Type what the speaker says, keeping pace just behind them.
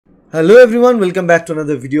Hello everyone, welcome back to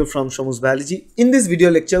another video from Shomu's Biology. In this video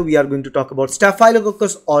lecture, we are going to talk about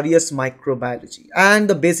Staphylococcus aureus microbiology and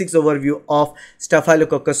the basics overview of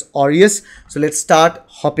Staphylococcus aureus. So let's start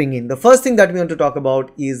hopping in. The first thing that we want to talk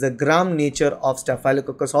about is the gram nature of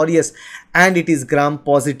Staphylococcus aureus, and it is gram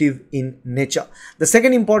positive in nature. The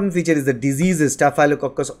second important feature is the diseases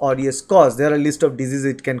Staphylococcus aureus cause. There are a list of diseases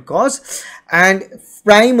it can cause, and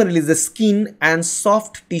primarily the skin and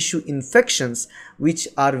soft tissue infections, which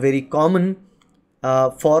are very common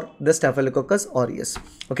for the Staphylococcus aureus.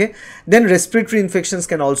 Okay, then respiratory infections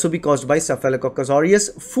can also be caused by Staphylococcus aureus.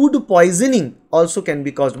 Food poisoning also can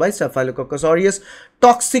be caused by Staphylococcus aureus.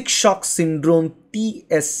 Toxic shock syndrome,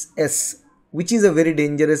 TSS, which is a very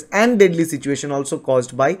dangerous and deadly situation, also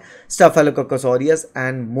caused by Staphylococcus aureus,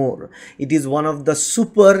 and more. It is one of the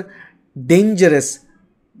super dangerous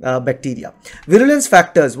bacteria. Virulence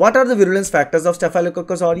factors. What are the virulence factors of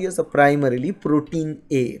Staphylococcus aureus? Primarily protein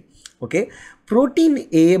A. Okay, protein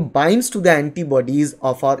A binds to the antibodies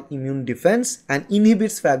of our immune defense and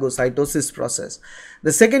inhibits phagocytosis process.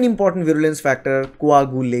 The second important virulence factor,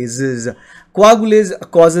 coagulases. Coagulase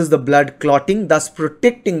causes the blood clotting, thus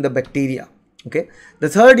protecting the bacteria. Okay, the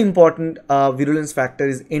third important virulence factor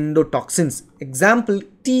is endotoxins. Example,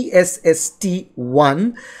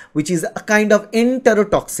 TSST1, which is a kind of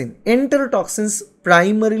enterotoxin. Enterotoxins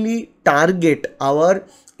primarily target our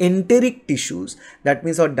enteric tissues, that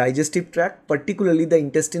means our digestive tract, particularly the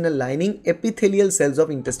intestinal lining, epithelial cells of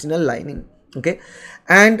intestinal lining. Okay,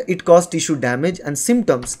 and it causes tissue damage and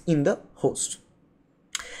symptoms in the host.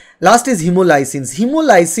 Last is hemolysins.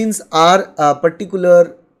 Hemolysins are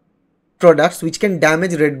particular products which can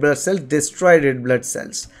damage red blood cells, destroy red blood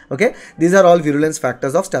cells. Okay, these are all virulence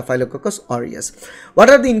factors of Staphylococcus aureus. What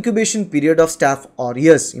are the incubation period of Staph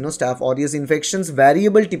aureus? You know, Staph aureus infections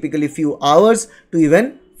variable, typically few hours to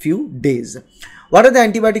even few days. What are the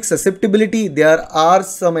antibiotic susceptibility? There are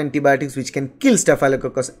some antibiotics which can kill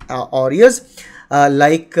Staphylococcus aureus,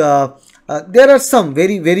 there are some,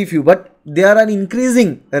 very few, but there are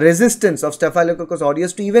increasing resistance of Staphylococcus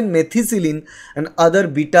aureus to even methicillin and other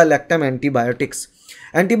beta-lactam antibiotics.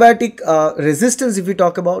 Antibiotic resistance, if we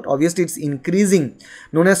talk about, obviously it's increasing,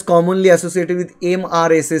 known as commonly associated with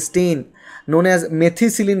MRSA strain, known as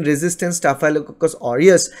methicillin-resistant Staphylococcus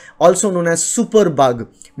aureus, also known as superbug.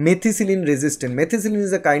 Methicillin-resistant. Methicillin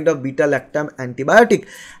is a kind of beta-lactam antibiotic,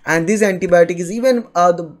 and this antibiotic is even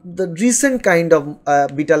the recent kind of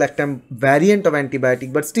beta-lactam variant of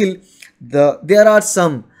antibiotic, but still there are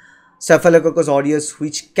some Staphylococcus aureus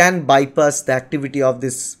which can bypass the activity of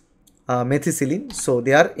this methicillin, so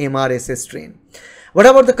they are MRSA strain. What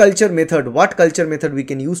about the culture method? What culture method we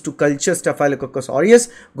can use to culture Staphylococcus aureus?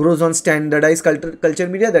 Grows on standardized culture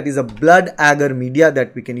media, that is a blood agar media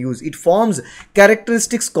that we can use. It forms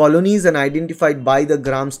characteristics colonies and identified by the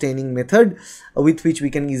gram staining method, with which we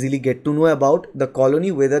can easily get to know about the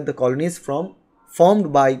colony, whether the colony is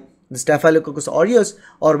formed by the Staphylococcus aureus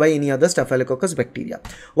or by any other Staphylococcus bacteria.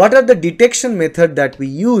 What are the detection method that we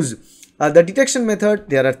use? The detection method,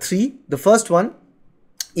 there are three. The first one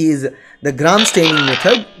is the gram staining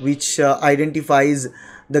method, which identifies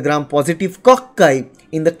the gram positive cocci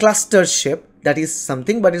in the cluster shape. That is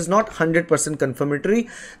something, but is not 100% confirmatory.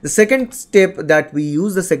 The second step that we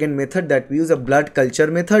use, the second method that we use, a blood culture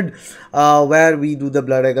method, where we do the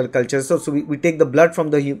blood agar culture. So we take the blood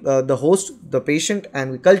from the host, the patient,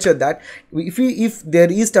 and we culture that. If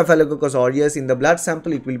there is Staphylococcus aureus in the blood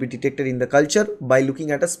sample, it will be detected in the culture by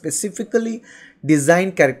looking at a specifically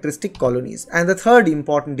designed characteristic colonies. And the third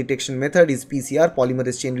important detection method is PCR,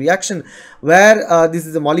 polymerase chain reaction, where this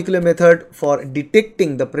is a molecular method for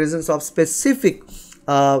detecting the presence of specific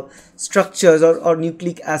structures or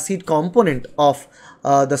nucleic acid component of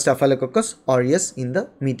the Staphylococcus aureus in the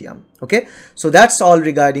medium. Okay, so that's all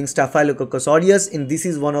regarding Staphylococcus aureus, and this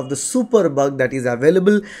is one of the super bug that is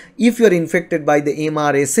available. If you are infected by the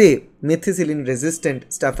MRSA,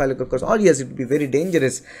 methicillin-resistant Staphylococcus aureus, it will be very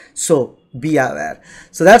dangerous, so be aware.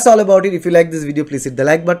 So that's all about it. If you like this video, please hit the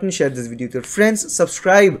like button, share this video with your friends,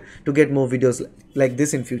 subscribe to get more videos like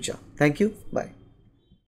this in future. Thank you. Bye.